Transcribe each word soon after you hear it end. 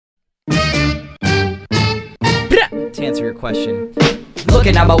To answer your question,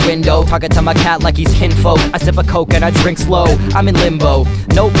 looking out my window, talking to my cat like he's kinfolk. I sip a Coke and I drink slow. I'm in limbo,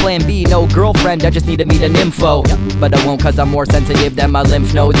 no plan B, no girlfriend, I just need to meet an info. But I won't, cause I'm more sensitive than my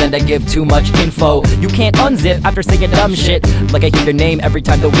lymph nodes, and I give too much info. You can't unzip after saying dumb shit, like I hear your name every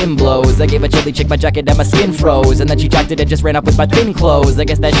time the wind blows. I gave a chilly chick my jacket and my skin froze, and then she jacked it and just ran up with my thin clothes. I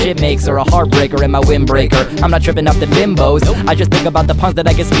guess that shit makes her a heartbreaker and my windbreaker. I'm not tripping up the bimbos, I just think about the puns that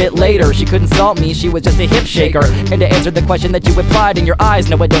I get spit later. She couldn't salt me, she was just a hip shaker. And to answer the question that you implied in your eyes,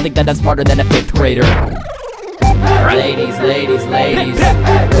 no, I don't think that I'm smarter than a 5th grader. Ladies, ladies, ladies,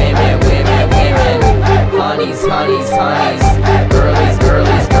 women, women, women, honeys, honeys, honeys, girlies,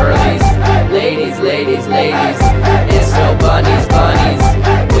 girlies, girlies, ladies, ladies, ladies, it's no bunnies, bunnies,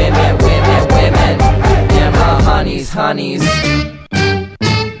 women, women, women, and my honeys, honeys.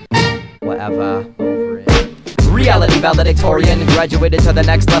 Whatever. Reality valedictorian, graduated to the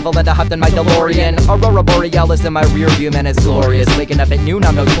next level and I hopped in my DeLorean. Aurora Borealis in my rear view, man, is glorious. Waking up at noon,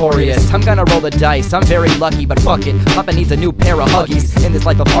 I'm notorious. I'm gonna roll the dice, I'm very lucky, but fuck it, Papa needs a new pair of Huggies in this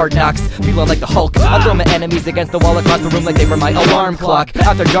life of hard knocks, feeling like the Hulk. I throw my enemies against the wall across the room like they were my alarm clock.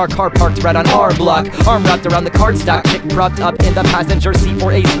 After dark, car parked right on our block, arm wrapped around the cardstock, chick propped up in the passenger seat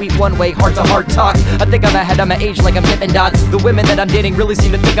for a sweet one-way heart-to-heart talk. I think I'm ahead of my age like I'm Dippin' Dots. The women that I'm dating really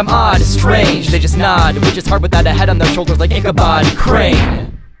seem to think I'm odd. Strange, they just nod, which is hard without a head on their shoulders like Ichabod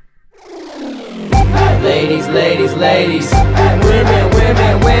Crane. Ladies, ladies, ladies, women,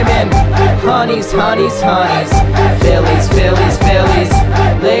 women, women, honeys, honeys, honeys, fillies, fillies, fillies,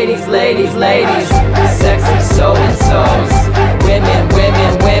 ladies, ladies, ladies, sexy so-and-sos, women,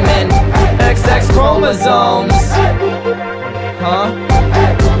 women, women, XX chromosomes. Huh?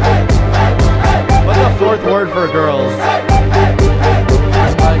 What's the 4th word for girls?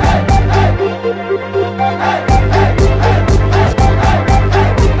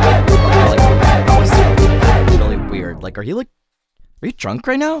 Like, are you drunk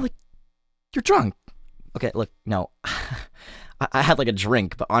right now? Like, you're drunk. Okay, look, no. I had like a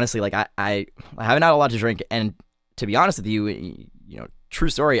drink, but honestly, like, I haven't had a lot to drink, and to be honest with you, you know, true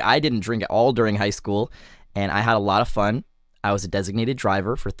story, I didn't drink at all during high school, and I had a lot of fun. I was a designated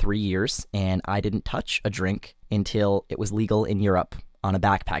driver for 3 years, and I didn't touch a drink until it was legal in Europe on a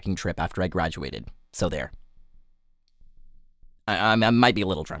backpacking trip after I graduated. So there. I might be a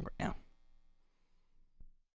little drunk right now.